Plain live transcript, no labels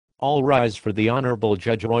All rise for the Honorable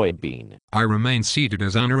Judge Roy Bean. I remain seated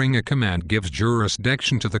as honoring a command gives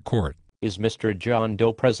jurisdiction to the court. Is Mr. John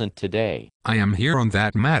Doe present today? I am here on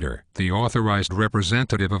that matter, the authorized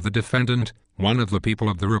representative of the defendant, one of the people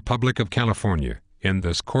of the Republic of California, in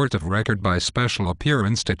this court of record by special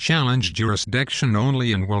appearance to challenge jurisdiction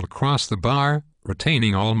only and will cross the bar,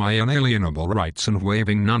 retaining all my unalienable rights and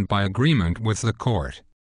waiving none by agreement with the court.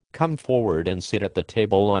 Come forward and sit at the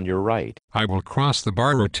table on your right. I will cross the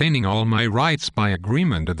bar retaining all my rights by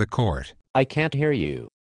agreement of the court. I can't hear you.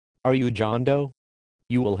 Are you John Doe?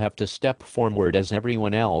 You will have to step forward as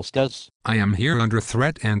everyone else does. I am here under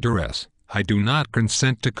threat and duress. I do not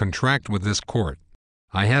consent to contract with this court.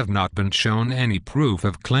 I have not been shown any proof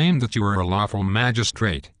of claim that you are a lawful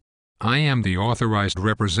magistrate. I am the authorized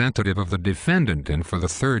representative of the defendant, and for the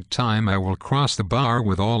third time I will cross the bar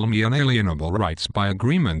with all my unalienable rights by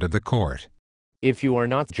agreement of the court. If you are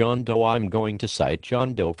not John Doe, I'm going to cite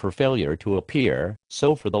John Doe for failure to appear.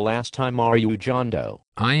 So for the last time, are you John Doe?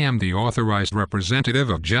 I am the authorized representative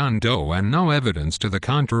of John Doe and no evidence to the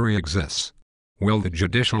contrary exists. Will the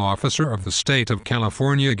judicial officer of the state of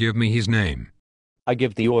California give me his name? I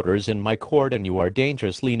give the orders in my court and you are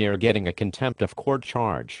dangerously near getting a contempt of court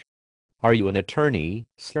charge. Are you an attorney,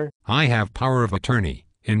 sir? I have power of attorney,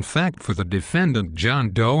 in fact for the defendant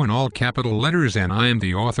John Doe in all capital letters, and I am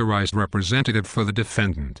the authorized representative for the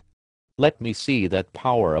defendant. Let me see that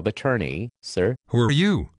power of attorney, sir. Who are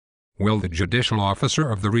you? Will the judicial officer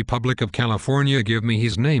of the Republic of California give me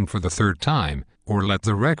his name for the third time, or let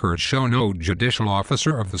the record show no judicial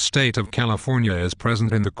officer of the state of California is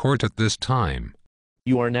present in the court at this time?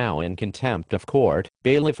 You are now in contempt of court.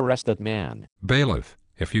 Bailiff, arrest that man. Bailiff,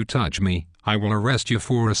 if you touch me, I will arrest you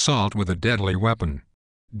for assault with a deadly weapon.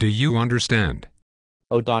 Do you understand?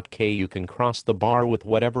 O.K. You can cross the bar with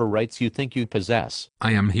whatever rights you think you possess.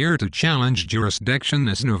 I am here to challenge jurisdiction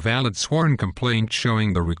as no valid sworn complaint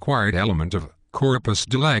showing the required element of corpus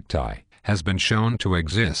delicti has been shown to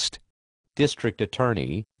exist. District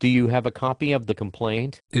Attorney, do you have a copy of the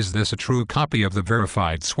complaint? Is this a true copy of the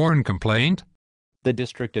verified sworn complaint? The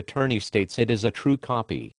District Attorney states it is a true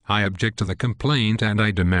copy. I object to the complaint and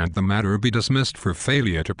I demand the matter be dismissed for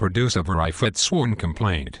failure to produce a verified sworn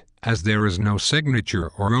complaint, as there is no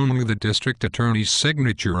signature or only the District Attorney's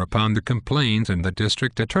signature upon the complaint, and the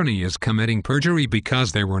District Attorney is committing perjury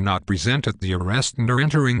because they were not present at the arrest and are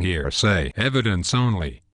entering hearsay evidence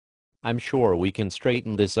only. I'm sure we can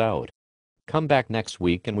straighten this out. Come back next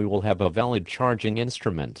week and we will have a valid charging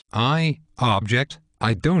instrument. I object.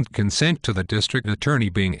 I don't consent to the District Attorney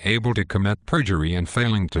being able to commit perjury and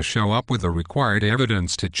failing to show up with the required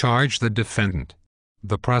evidence to charge the defendant.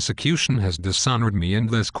 The prosecution has dishonored me in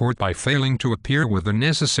this court by failing to appear with the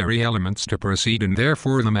necessary elements to proceed, and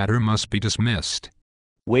therefore the matter must be dismissed.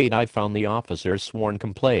 Wait, I found the officer's sworn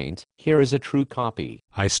complaint. Here is a true copy.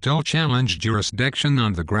 I still challenge jurisdiction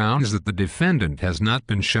on the grounds that the defendant has not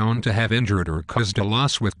been shown to have injured or caused a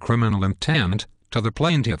loss with criminal intent to the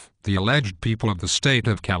plaintiff, the alleged people of the state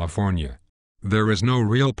of California. There is no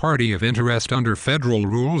real party of interest under Federal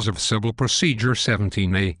Rules of Civil Procedure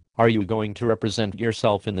 17A. Are you going to represent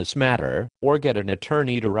yourself in this matter, or get an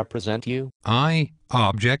attorney to represent you? I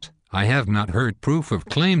object. I have not heard proof of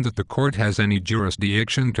claim that the court has any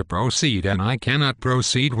jurisdiction to proceed, and I cannot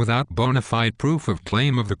proceed without bona fide proof of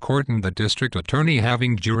claim of the court and the District Attorney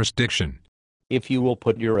having jurisdiction. If you will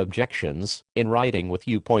put your objections in writing with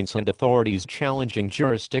points and authorities challenging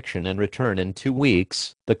jurisdiction and return in 2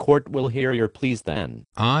 weeks, the court will hear your pleas then.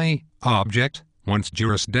 I object. Once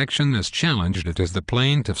jurisdiction is challenged, it is the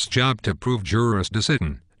plaintiff's job to prove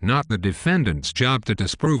jurisdiction, not the defendant's job to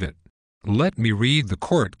disprove it. Let me read the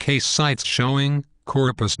court case cites showing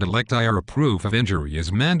corpus delicti or proof of injury is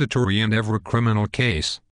mandatory in every criminal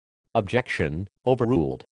case. Objection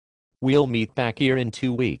overruled. We'll meet back here in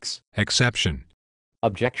 2 weeks. Exception.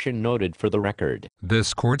 Objection noted for the record.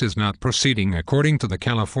 This court is not proceeding according to the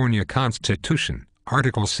California Constitution,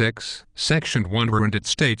 Article 6, Section 1, wherein it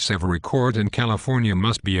states every court in California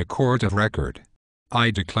must be a court of record. I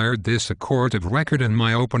declared this a court of record in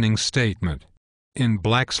my opening statement. In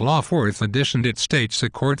Black's Law 4th edition it states a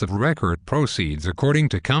court of record proceeds according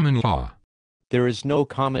to common law. There is no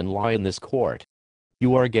common law in this court.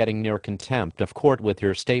 You are getting near contempt of court with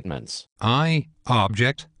your statements. I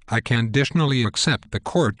object. I conditionally accept the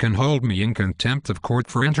court can hold me in contempt of court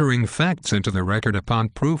for entering facts into the record upon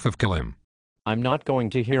proof of claim. I'm not going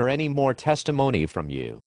to hear any more testimony from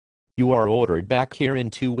you. You are ordered back here in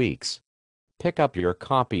 2 weeks. Pick up your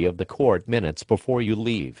copy of the court minutes before you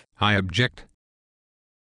leave. I object.